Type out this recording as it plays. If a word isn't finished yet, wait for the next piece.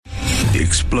The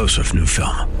explosive new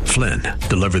film, Flynn,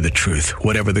 deliver the truth,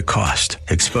 whatever the cost,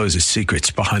 exposes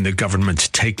secrets behind the government's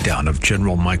takedown of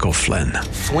General Michael Flynn.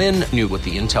 Flynn knew what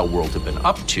the intel world had been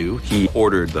up to. He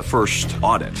ordered the first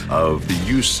audit of the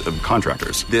use of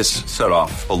contractors. This set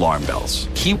off alarm bells.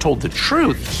 He told the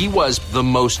truth. He was the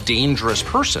most dangerous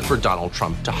person for Donald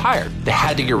Trump to hire. They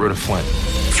had to get rid of Flynn.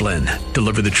 Flynn,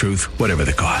 deliver the truth, whatever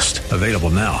the cost. Available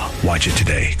now. Watch it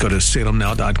today. Go to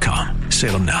salemnow.com.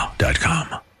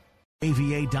 salemnow.com.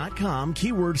 WAVA.com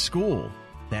keyword school.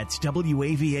 That's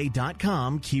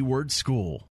WAVA.com keyword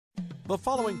school. The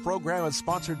following program is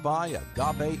sponsored by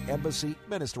Agape Embassy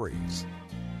Ministries.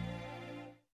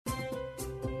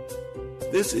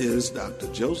 This is Dr.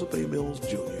 Joseph A. Mills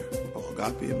Jr. of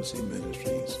Agape Embassy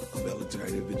Ministries of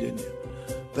Alexandria, Virginia.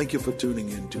 Thank you for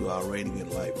tuning in to our Reigning in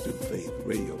Life Through Faith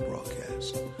radio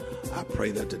broadcast. I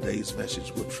pray that today's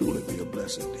message will truly be a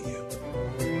blessing to you.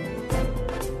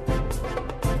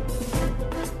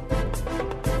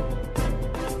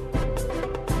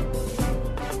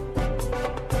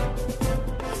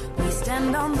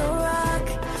 On the rock,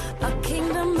 a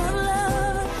kingdom of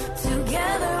love.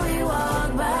 Together we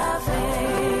walk by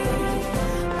faith.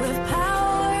 With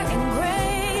power and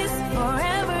grace,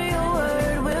 forever your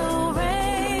word will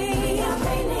reign. We are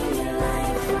reigning in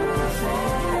life through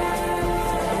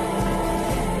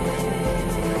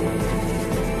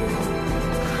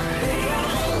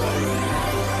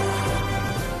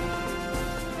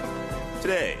faith.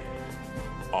 Today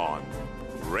on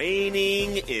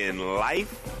Reigning in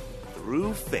Life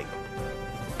Through Faith,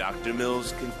 Dr.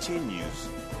 Mills continues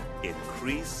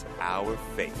Increase Our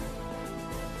Faith.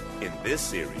 In this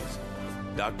series,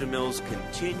 Dr. Mills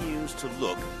continues to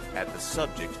look at the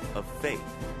subject of faith,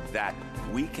 that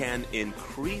we can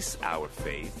increase our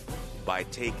faith by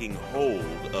taking hold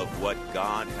of what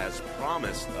God has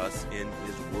promised us in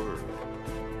His Word.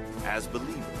 As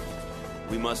believers,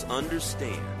 we must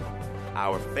understand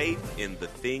our faith in the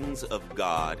things of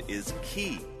God is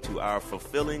key to our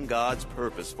fulfilling God's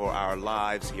purpose for our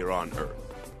lives here on earth.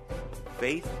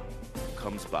 Faith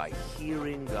comes by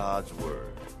hearing God's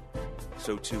word.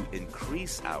 So to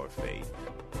increase our faith,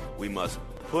 we must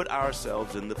put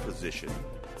ourselves in the position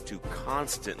to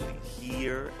constantly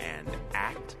hear and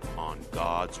act on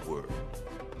God's word.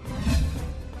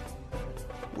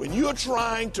 When you're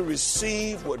trying to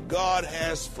receive what God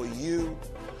has for you,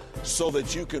 so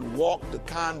that you can walk the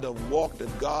kind of walk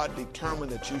that God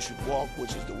determined that you should walk,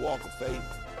 which is the walk of faith.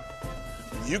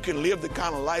 You can live the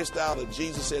kind of lifestyle that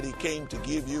Jesus said He came to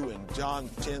give you in John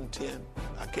 10:10.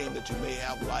 I came that you may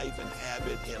have life and have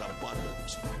it in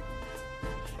abundance.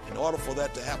 In order for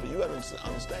that to happen, you got to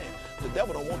understand, the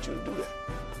devil don't want you to do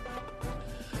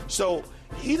that. So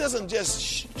he doesn't just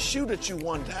shoot at you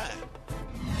one time.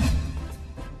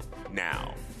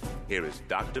 Now, here is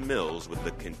Dr. Mills with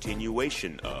the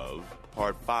continuation of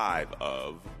Part 5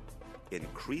 of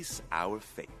Increase Our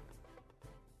Faith.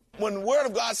 When the Word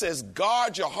of God says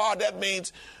guard your heart, that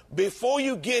means before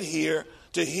you get here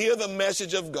to hear the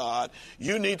message of God,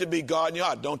 you need to be guarding your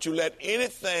heart. Don't you let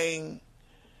anything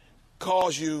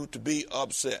cause you to be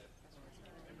upset.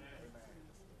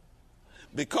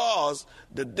 Because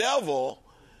the devil,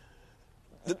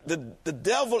 the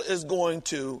devil is going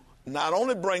to not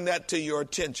only bring that to your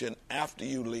attention after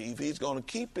you leave, he's going to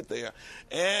keep it there.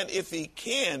 And if he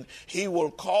can, he will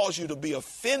cause you to be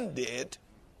offended.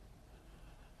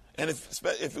 And if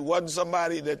it wasn't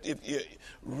somebody that, if your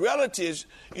relatives,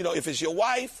 if it's your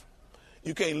wife,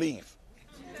 you can't leave.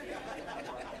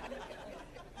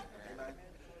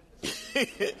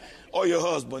 Or your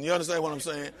husband, you understand what I'm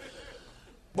saying?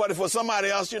 But if for somebody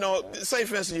else, say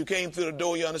for instance you came through the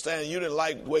door, you understand, you didn't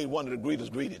like the way one of the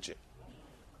greeters greeted you.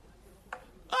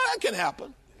 That can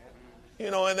happen.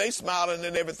 And they smiling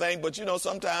and everything, but,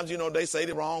 sometimes, they say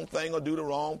the wrong thing or do the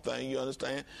wrong thing, you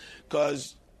understand?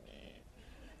 Because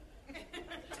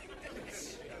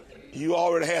you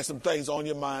already had some things on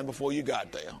your mind before you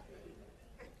got there.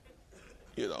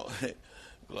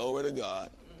 Glory to God.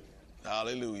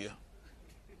 Hallelujah.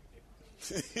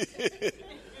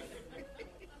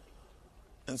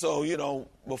 And so,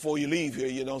 before you leave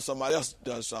here, somebody else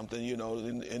does something,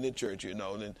 in the church,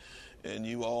 and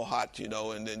you all hot,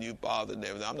 and then you bothered and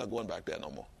everything. I'm not going back there no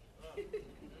more.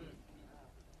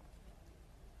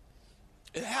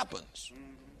 It happens.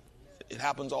 It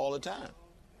happens all the time.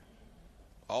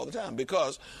 All the time.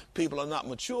 Because people are not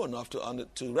mature enough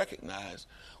to recognize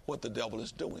what the devil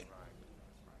is doing.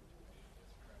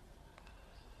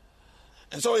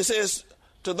 And so it says,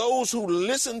 to those who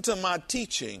listen to my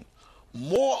teaching,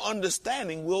 more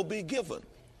understanding will be given.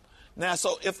 Now,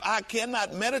 so if I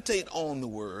cannot meditate on the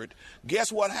word,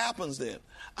 guess what happens then?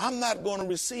 I'm not going to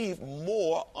receive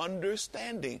more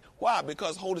understanding. Why?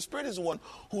 Because Holy Spirit is the one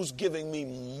who's giving me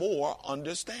more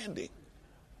understanding.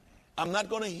 I'm not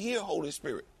going to hear Holy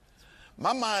Spirit.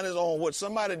 My mind is on what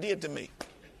somebody did to me.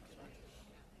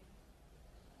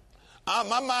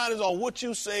 My mind is on what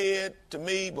you said to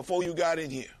me before you got in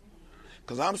here.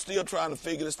 Because I'm still trying to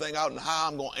figure this thing out and how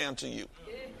I'm going to answer you.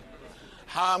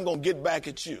 How I'm going to get back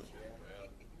at you.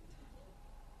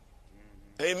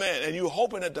 Amen. And you're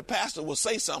hoping that the pastor will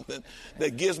say something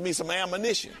that gives me some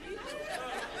ammunition.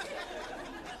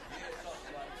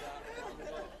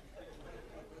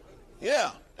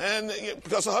 Yeah. And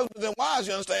because the husbands and wives,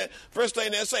 you understand, first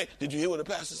thing they'll say, did you hear what the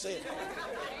pastor said?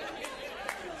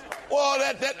 Well,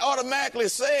 that automatically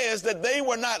says that they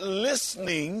were not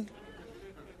listening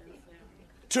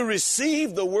to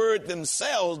receive the word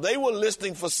themselves. They were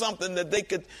listening for something that they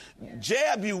could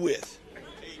jab you with.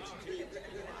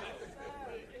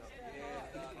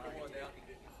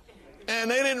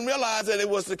 And they didn't realize that it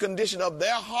was the condition of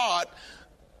their heart.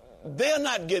 They're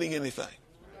not getting anything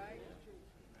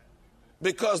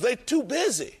because they're too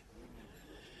busy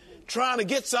trying to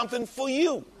get something for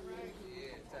you.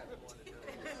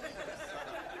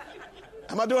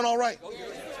 Am I doing all right?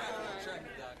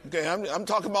 Okay, I'm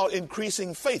talking about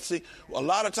increasing faith. See, a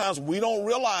lot of times we don't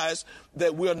realize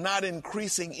that we're not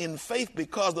increasing in faith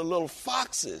because the little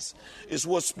foxes is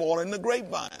what's spoiling the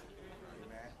grapevine.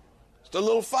 It's the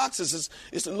little foxes.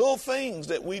 It's the little things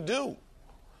that we do.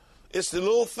 It's the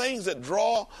little things that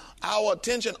draw our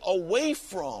attention away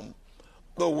from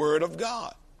the Word of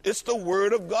God. It's the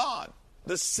Word of God,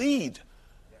 the seed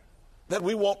that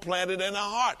we want planted in our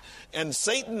heart. And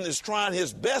Satan is trying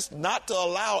his best not to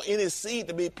allow any seed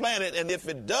to be planted. And if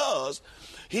it does,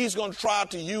 he's going to try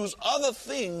to use other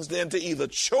things then to either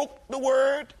choke the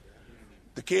word,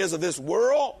 the cares of this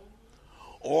world,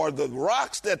 or the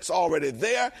rocks that's already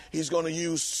there. He's going to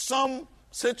use some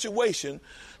situation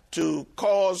to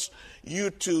cause you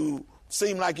to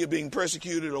seem like you're being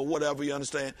persecuted or whatever, you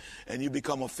understand, and you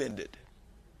become offended.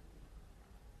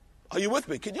 Are you with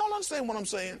me? Can y'all understand what I'm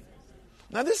saying?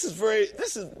 Now,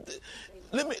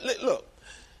 look.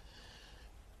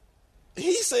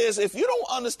 He says, if you don't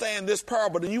understand this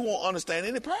parable, then you won't understand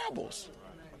any parables.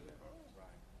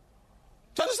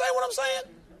 Do you understand what I'm saying?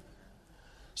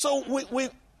 So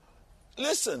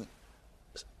listen,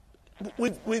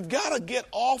 we've got to get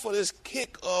off of this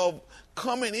kick of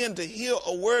coming in to hear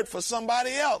a word for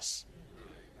somebody else.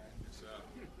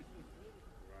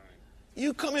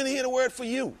 You come in to hear the word for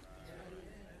you.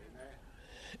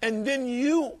 And then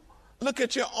you look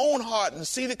at your own heart and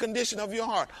see the condition of your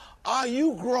heart. Are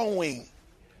you growing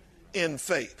in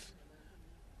faith?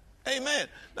 Amen.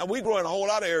 Now, we grow in a whole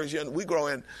lot of areas. We grow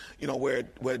in, where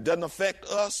it doesn't affect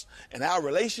us and our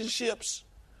relationships,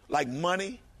 like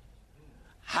money,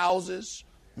 houses,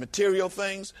 material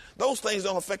things. Those things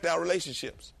don't affect our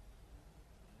relationships.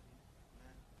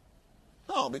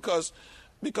 No, because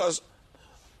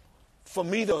for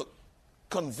me to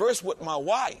converse with my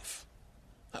wife,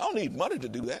 I don't need money to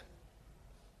do that.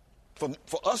 For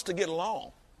us to get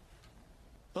along,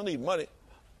 I don't need money.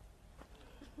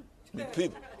 I need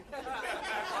people.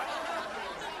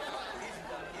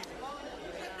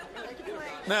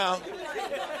 Now,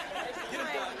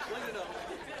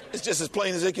 it's just as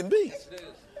plain as it can be.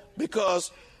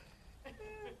 Because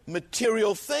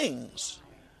material things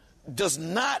it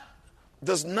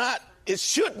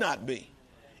should not be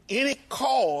any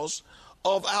cause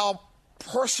of our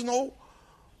personal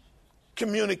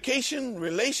communication,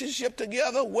 relationship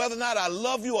together, whether or not I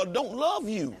love you or don't love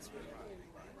you.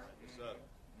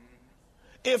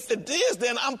 If it is,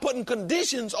 then I'm putting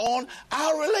conditions on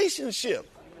our relationship.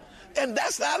 And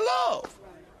that's not love.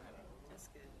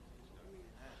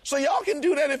 So y'all can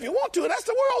do that if you want to. That's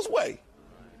the world's way.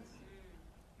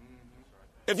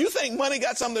 If you think money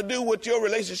got something to do with your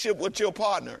relationship with your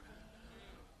partner,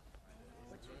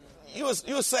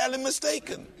 you're sadly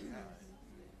mistaken.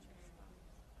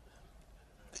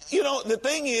 The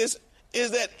thing is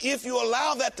that if you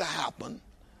allow that to happen,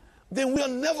 then we'll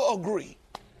never agree.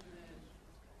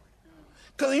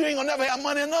 Because you ain't going to never have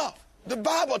money enough. The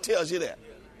Bible tells you that.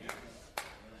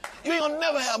 You ain't going to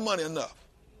never have money enough.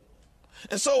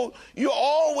 And so you're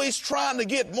always trying to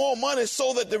get more money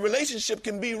so that the relationship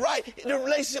can be right. The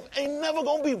relationship ain't never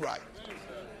going to be right.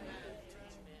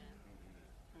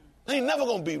 It ain't never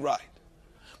going to be right.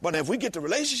 But if we get the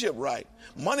relationship right,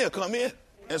 money will come in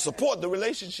and support the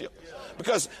relationship.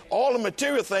 Because all the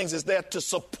material things is there to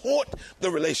support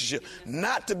the relationship,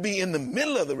 not to be in the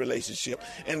middle of the relationship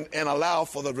and allow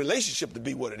for the relationship to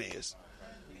be what it is.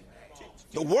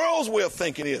 The world's way of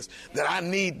thinking is that I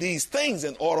need these things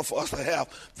in order for us to have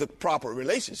the proper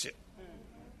relationship.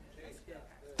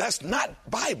 That's not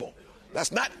Bible.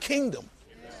 That's not kingdom.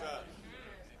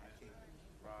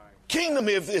 Kingdom,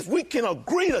 if we can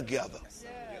agree together,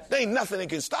 there ain't nothing that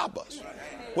can stop us.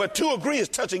 Where two agree is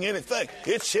touching anything,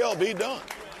 it shall be done.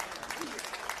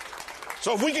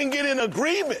 So if we can get in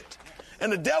agreement,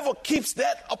 and the devil keeps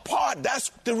that apart, that's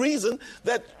the reason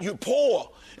that you're poor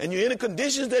and you're in the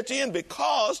conditions that you're in,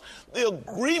 because the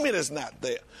agreement is not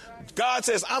there. God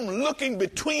says, I'm looking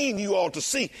between you all to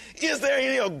see, is there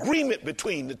any agreement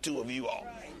between the two of you all?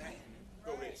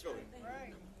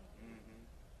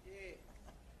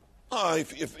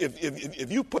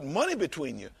 If you put money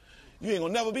between you, you ain't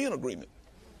gonna never be in agreement.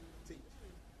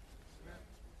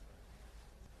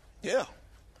 Yeah.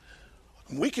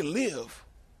 We can live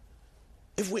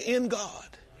if we're in God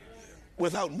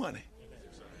without money.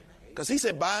 Because he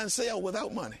said buy and sell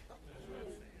without money.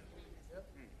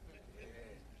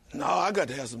 No, I got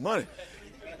to have some money.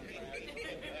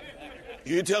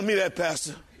 You tell me that,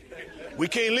 Pastor. We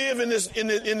can't live in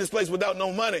this place without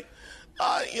no money.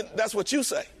 That's what you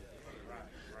say.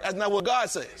 That's not what God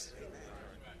says.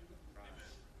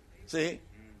 See?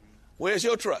 Where's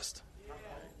your trust?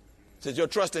 Is your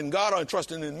trust in God or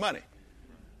trusting in money?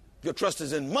 If your trust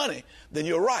is in money, then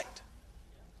you're right.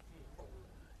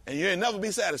 And you'll never be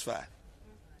satisfied.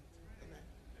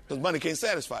 Because money can't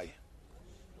satisfy you.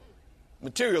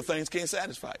 Material things can't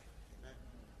satisfy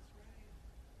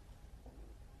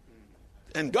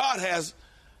you. And God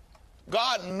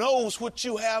knows what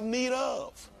you have need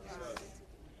of.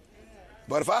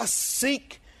 But if I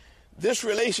seek this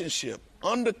relationship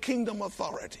under kingdom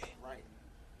authority,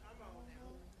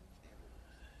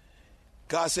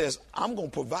 God says, I'm going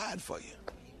to provide for you.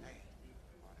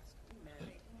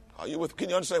 Are you with? Can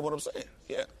you understand what I'm saying?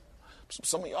 Yeah.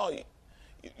 Some of y'all,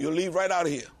 you'll leave right out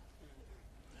of here.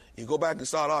 You go back and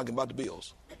start arguing about the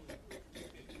bills.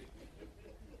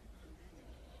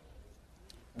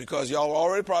 Because y'all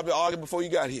already probably argued before you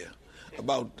got here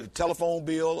about the telephone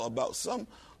bill, about some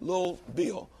little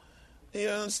bill. You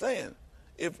understand?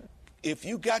 If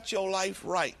you got your life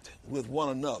right with one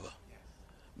another,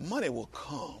 money will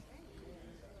come.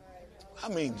 I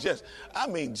mean, just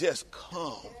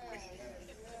come.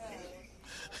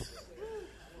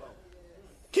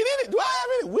 Do I have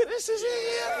any witnesses in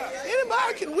here?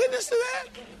 Anybody can witness to that?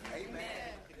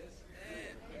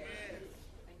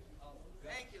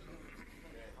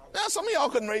 Now, some of y'all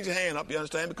couldn't raise your hand up, you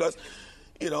understand? Because,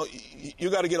 you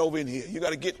got to get over in here. You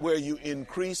got to get where you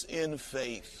increase in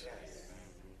faith.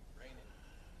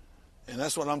 And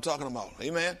that's what I'm talking about.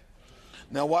 Amen?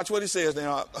 Now, watch what he says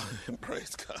now.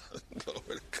 Praise God.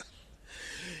 Glory to God.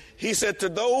 He said, to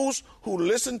those who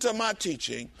listen to my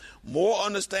teaching, more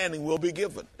understanding will be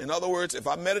given. In other words, if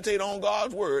I meditate on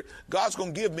God's word, God's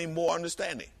going to give me more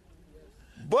understanding.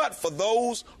 But for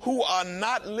those who are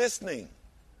not listening,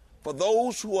 for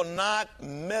those who are not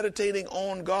meditating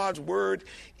on God's word,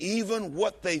 even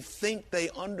what they think they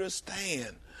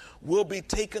understand will be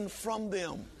taken from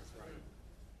them.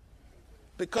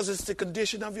 Because it's the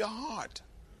condition of your heart.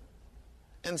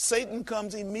 And Satan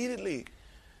comes immediately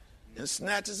and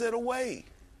snatches it away.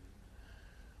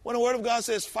 When the word of God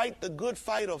says fight the good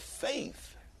fight of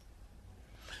faith,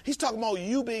 he's talking about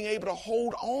you being able to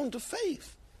hold on to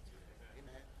faith.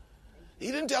 He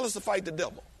didn't tell us to fight the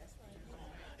devil.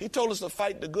 He told us to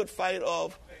fight the good fight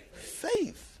of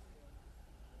faith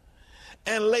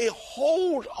and lay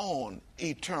hold on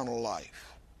eternal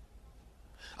life.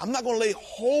 I'm not going to lay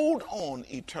hold on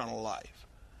eternal life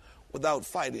without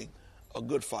fighting a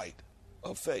good fight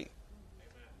of faith.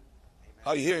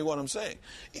 Are you hearing what I'm saying?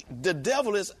 The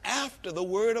devil is after the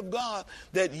word of God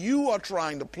that you are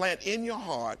trying to plant in your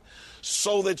heart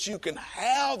so that you can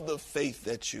have the faith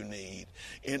that you need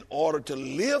in order to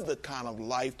live the kind of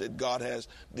life that God has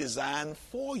designed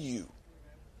for you.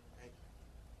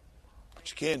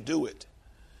 But you can't do it,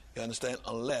 you understand,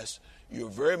 unless you're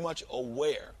very much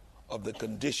aware of the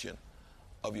condition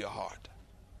of your heart.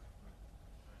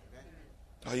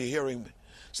 Are you hearing me?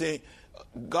 See,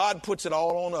 God puts it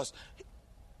all on us.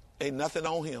 Ain't nothing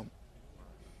on him.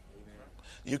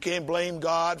 You can't blame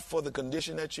God for the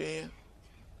condition that you're in.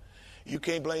 You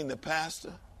can't blame the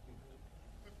pastor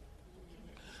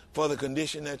for the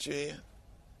condition that you're in.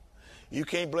 You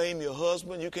can't blame your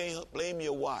husband. You can't blame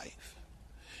your wife.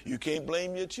 You can't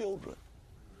blame your children.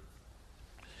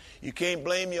 You can't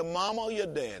blame your mama or your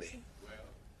daddy.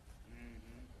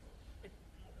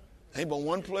 Ain't but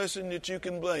one person that you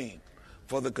can blame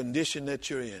for the condition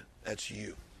that you're in. That's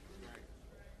you.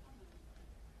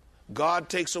 God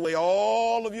takes away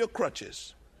all of your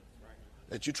crutches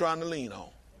that you're trying to lean on.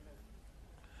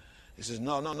 He says,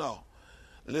 no.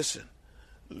 Listen,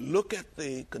 look at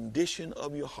the condition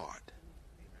of your heart.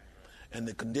 And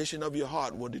the condition of your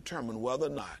heart will determine whether or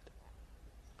not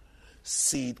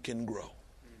seed can grow.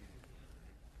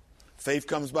 Faith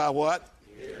comes by what?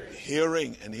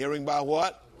 Hearing. And hearing by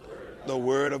what? The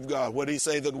word of God. What did he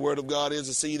say that the word of God is?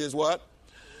 The seed is what?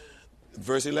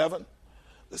 Verse 11.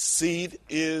 The seed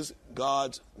is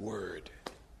God's word.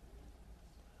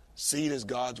 Seed is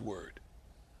God's word.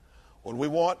 What we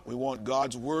want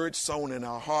God's word sown in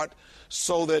our heart,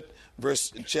 so that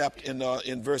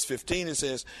in verse 15 it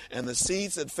says, and the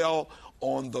seeds that fell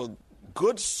on the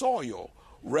good soil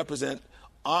represent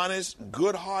honest,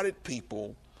 good-hearted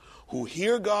people who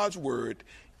hear God's word,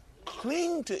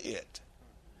 cling to it,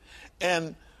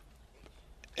 and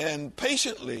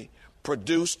patiently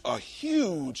produce a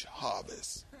huge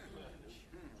harvest.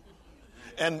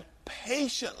 And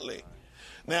patiently.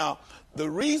 Now, the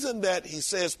reason that he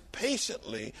says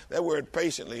patiently, that word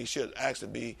patiently should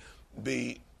actually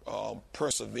be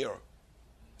persevere.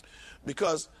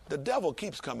 Because the devil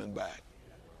keeps coming back.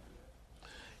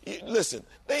 Listen,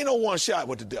 there ain't no one shot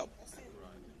with the devil.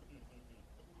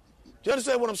 Do you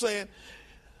understand what I'm saying?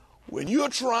 When you're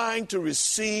trying to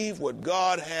receive what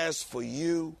God has for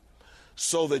you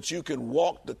so that you can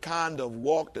walk the kind of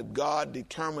walk that God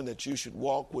determined that you should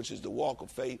walk, which is the walk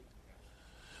of faith,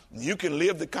 you can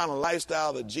live the kind of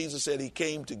lifestyle that Jesus said he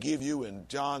came to give you in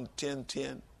John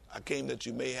 10:10. I came that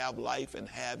you may have life and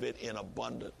have it in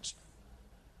abundance.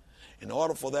 In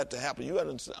order for that to happen, you have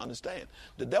to understand,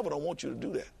 the devil don't want you to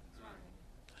do that.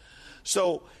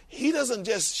 So he doesn't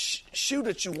just shoot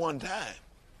at you one time.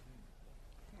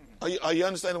 Are you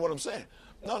understanding what I'm saying?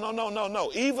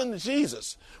 No. Even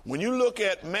Jesus, when you look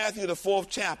at Matthew, the 4th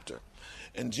chapter,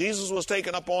 and Jesus was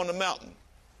taken up on the mountain,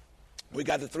 we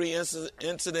got the 3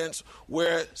 incidents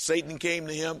where Satan came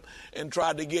to him and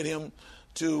tried to get him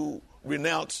to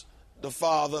renounce the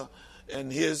Father and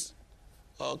his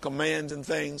commands and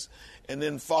things, and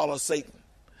then follow Satan.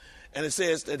 And it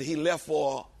says that he left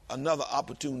for another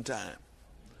opportune time.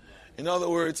 In other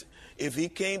words, if he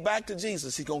came back to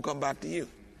Jesus, he's going to come back to you.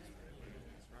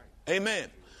 Amen.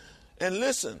 And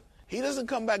listen, he doesn't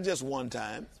come back just one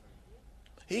time.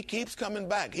 He keeps coming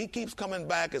back. He keeps coming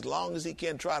back as long as he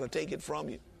can try to take it from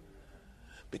you.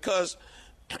 Because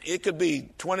it could be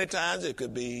 20 times, it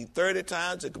could be 30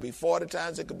 times, it could be 40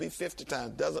 times, it could be 50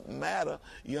 times. Doesn't matter,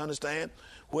 you understand?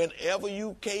 Whenever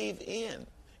you cave in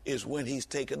is when he's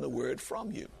taking the word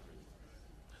from you.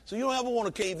 So you don't ever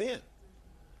want to cave in.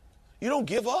 You don't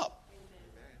give up.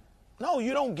 No,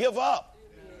 you don't give up.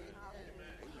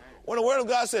 When the word of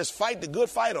God says fight the good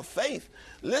fight of faith,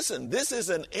 listen, this is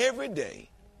an everyday,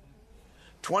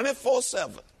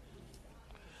 24/7,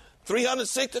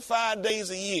 365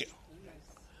 days a year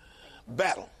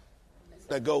battle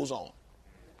that goes on.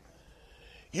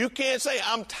 You can't say,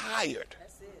 I'm tired.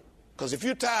 Because if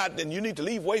you're tired, then you need to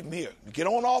leave away from here. Get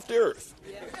on off the earth.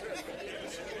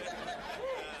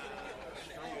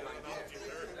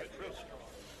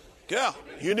 Yeah,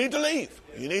 you need to leave.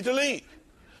 You need to leave.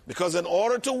 Because in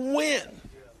order to win,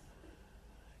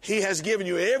 he has given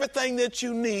you everything that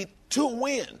you need to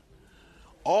win.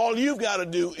 All you've got to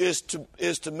do is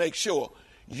to make sure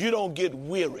you don't get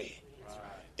weary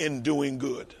in doing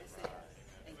good.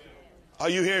 Are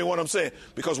you hearing what I'm saying?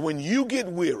 Because when you get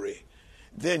weary,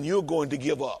 then you're going to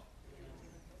give up.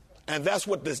 And that's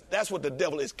what the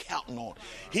devil is counting on.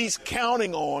 He's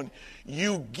counting on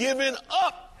you giving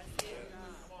up.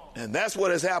 And that's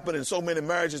what has happened in so many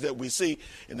marriages that we see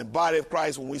in the body of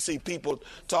Christ when we see people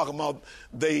talking about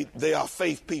they are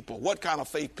faith people. What kind of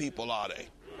faith people are they?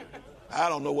 I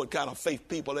don't know what kind of faith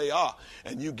people they are.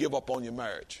 And you give up on your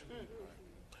marriage.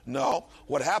 No,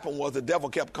 what happened was the devil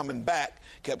kept coming back,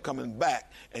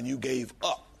 and you gave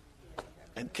up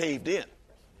and caved in.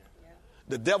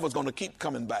 The devil's going to keep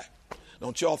coming back.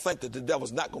 Don't y'all think that the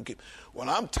devil's not going to keep? Well,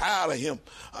 I'm tired of him.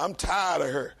 I'm tired of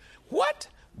her. What?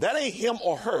 That ain't him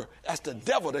or her. That's the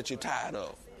devil that you're tired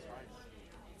of.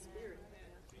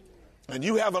 And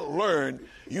you haven't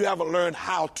learned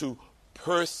how to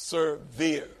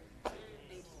persevere.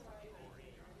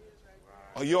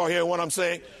 Are you all hearing what I'm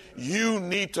saying? You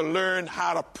need to learn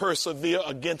how to persevere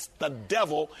against the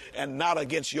devil and not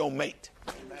against your mate.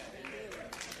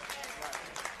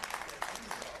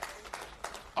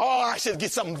 Oh, I should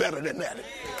get something better than that.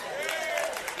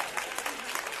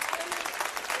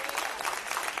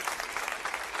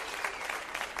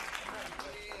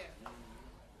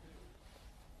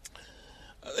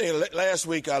 Last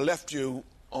week I left you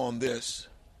on this.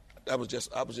 I was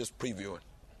just previewing.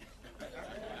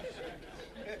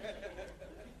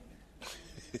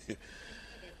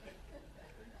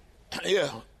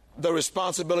 Yeah, the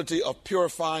responsibility of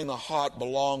purifying the heart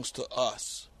belongs to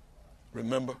us.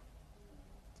 Remember?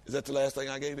 Is that the last thing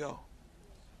I gave y'all?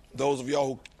 Those of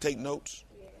y'all who take notes?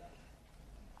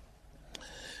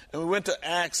 And we went to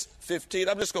Acts 15.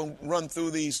 I'm just going to run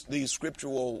through these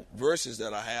scriptural verses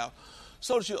that I have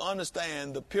so that you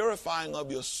understand the purifying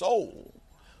of your soul.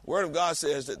 The Word of God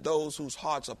says that those whose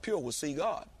hearts are pure will see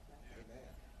God.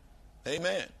 Amen.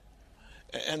 Amen.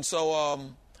 And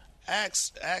so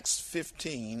Acts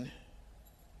 15.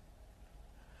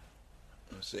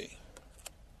 Let's see.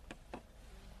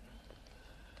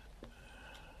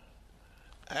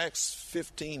 Acts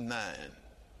 15:9.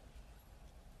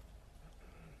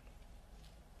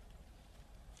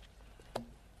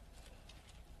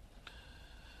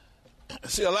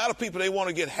 See, a lot of people, they want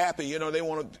to get happy. They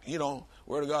want to,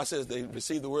 Word of God says they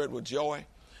receive the word with joy.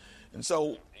 And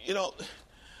so,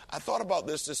 I thought about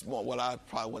this morning. Well, I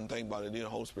probably wouldn't think about it. The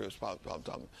Holy Spirit was probably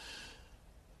talking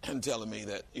and telling me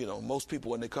that, most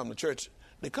people, when they come to church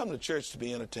to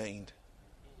be entertained.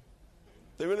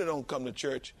 They really don't come to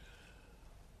church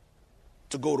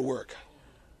to go to work.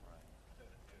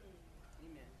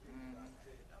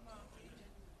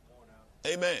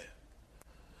 Amen.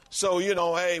 So,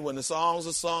 hey, when the songs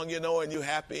are sung, and you're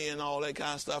happy and all that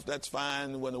kind of stuff, that's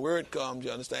fine. When the word comes,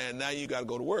 you understand, now you got to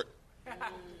go to work.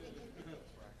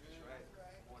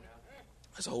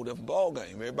 That's a whole different ball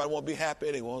game. Everybody want to be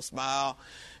happy. They want to smile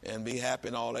and be happy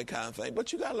and all that kind of thing.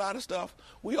 But you got a lot of stuff.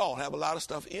 We all have a lot of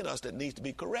stuff in us that needs to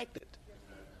be corrected.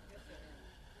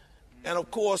 And,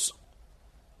 of course,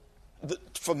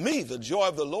 for me, the joy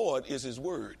of the Lord is his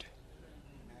word.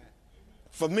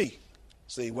 For me.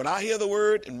 See, when I hear the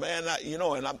word, and man,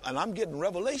 I'm getting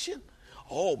revelation,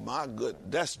 oh my good,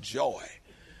 that's joy.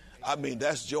 I mean,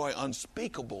 that's joy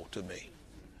unspeakable to me.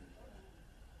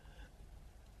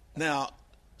 Now,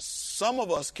 some of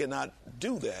us cannot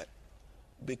do that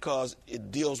because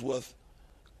it deals with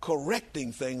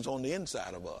correcting things on the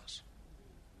inside of us.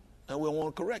 And we don't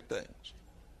want to correct things.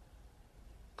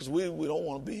 Because we don't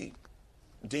want to be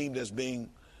deemed as being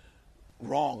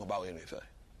wrong about anything.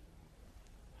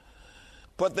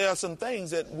 But there are some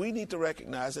things that we need to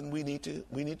recognize and we need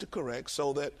to correct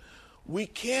so that we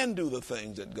can do the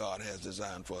things that God has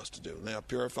designed for us to do. Now,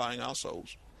 purifying our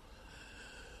souls.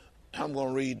 I'm going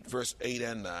to read verse 8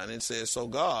 and 9. It says, so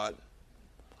God,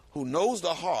 who knows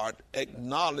the heart,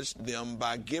 acknowledged them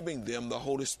by giving them the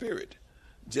Holy Spirit,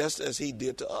 just as he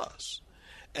did to us,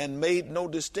 and made no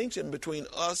distinction between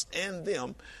us and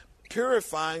them,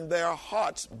 purifying their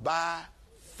hearts by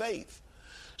faith.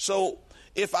 So,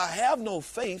 if I have no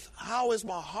faith, how is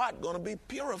my heart going to be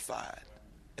purified?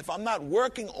 If I'm not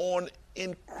working on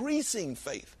increasing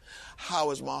faith,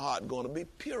 how is my heart going to be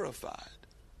purified?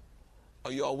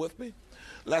 Are you all with me?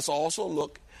 Let's also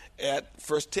look at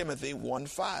 1 Timothy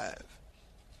 1:5.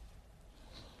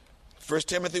 1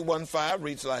 Timothy 1:5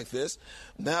 reads like this.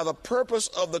 Now the purpose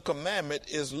of the commandment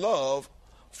is love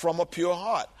from a pure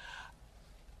heart.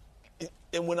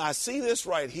 And when I see this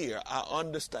right here, I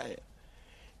understand.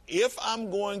 If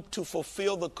I'm going to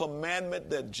fulfill the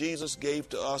commandment that Jesus gave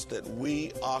to us, that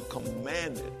we are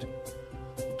commanded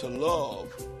to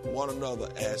love one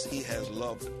another as he has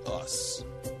loved us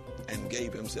and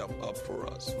gave himself up for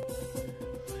us.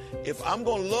 If I'm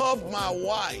going to love my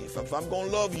wife, if I'm going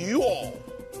to love you all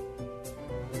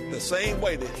the same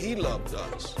way that he loved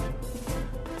us,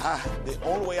 the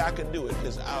only way I can do it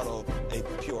is out of a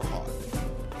pure heart.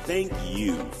 Thank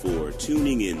you for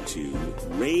tuning into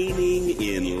Reigning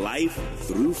in Life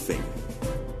Through Faith,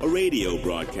 a radio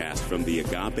broadcast from the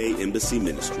Agape Embassy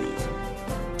Ministries.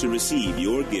 To receive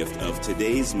your gift of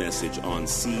today's message on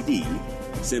CD,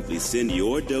 simply send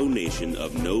your donation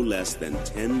of no less than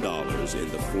 $10 in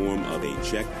the form of a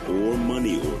check or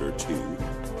money order to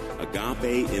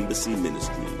Agape Embassy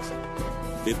Ministries,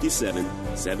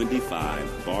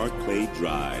 5775 Barclay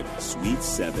Drive, Suite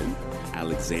 7,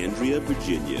 Alexandria,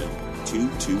 Virginia,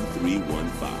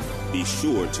 22315. Be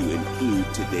sure to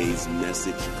include today's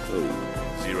message code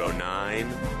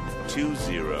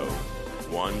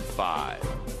 092015SM.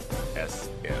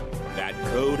 That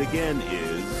code again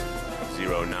is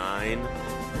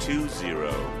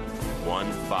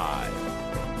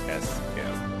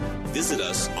 092015SM. Visit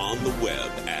us on the web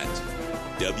at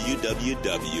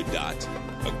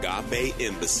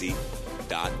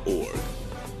www.agapeembassy.org.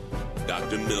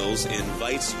 Dr. Mills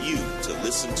invites you to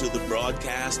listen to the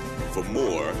broadcast for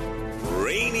more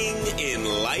Reigning in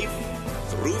Life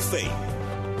Through Faith.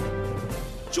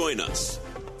 Join us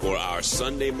for our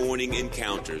Sunday morning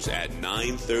encounters at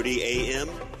 9:30 a.m.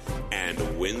 and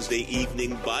Wednesday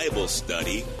evening Bible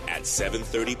study at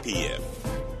 7:30 p.m.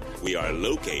 We are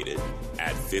located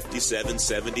at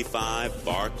 5775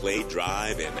 Barclay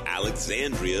Drive in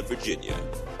Alexandria, Virginia.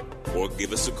 Or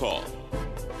give us a call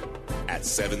at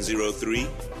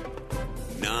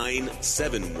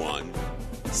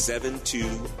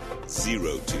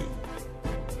 703-971-7202.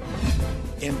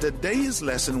 In today's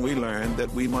lesson, we learned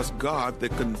that we must guard the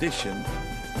condition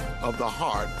of the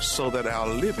heart so that our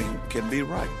living can be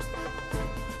right.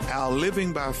 Our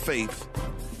living by faith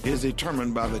is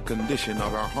determined by the condition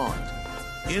of our heart,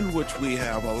 in which we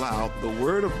have allowed the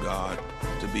Word of God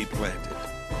to be planted.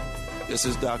 This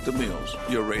is Dr. Mills,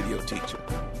 your radio teacher.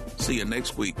 See you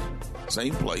next week,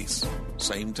 same place,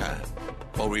 same time,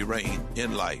 for we reign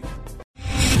in life.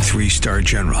 3-star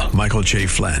General Michael J.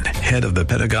 Flynn, head of the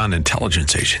Pentagon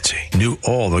Intelligence Agency, knew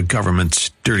all the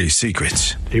government's dirty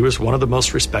secrets. He was one of the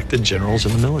most respected generals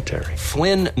in the military.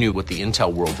 Flynn knew what the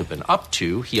intel world had been up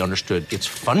to. He understood its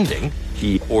funding.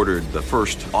 He ordered the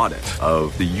first audit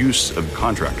of the use of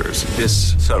contractors.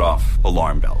 This set off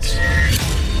alarm bells.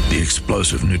 The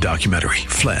explosive new documentary,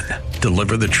 Flynn,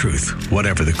 Deliver the Truth,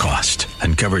 Whatever the Cost,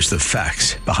 uncovers the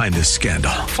facts behind this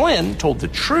scandal. Flynn told the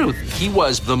truth. He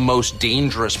was the most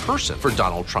dangerous person for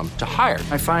Donald Trump to hire.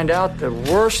 I find out the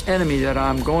worst enemy that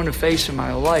I'm going to face in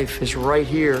my life is right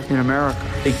here in America.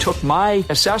 They took my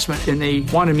assessment and they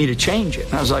wanted me to change it.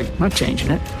 And I was like, I'm not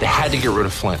changing it. They had to get rid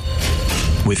of Flynn.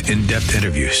 With in-depth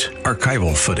interviews,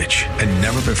 archival footage, and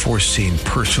never-before-seen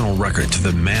personal records of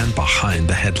the man behind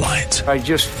the headlines. I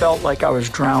just felt like I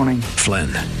was drowning. Flynn,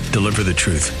 Deliver the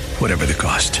Truth, Whatever the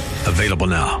Cost. Available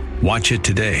now. Watch it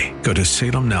today. Go to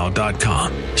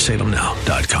salemnow.com.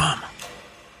 salemnow.com.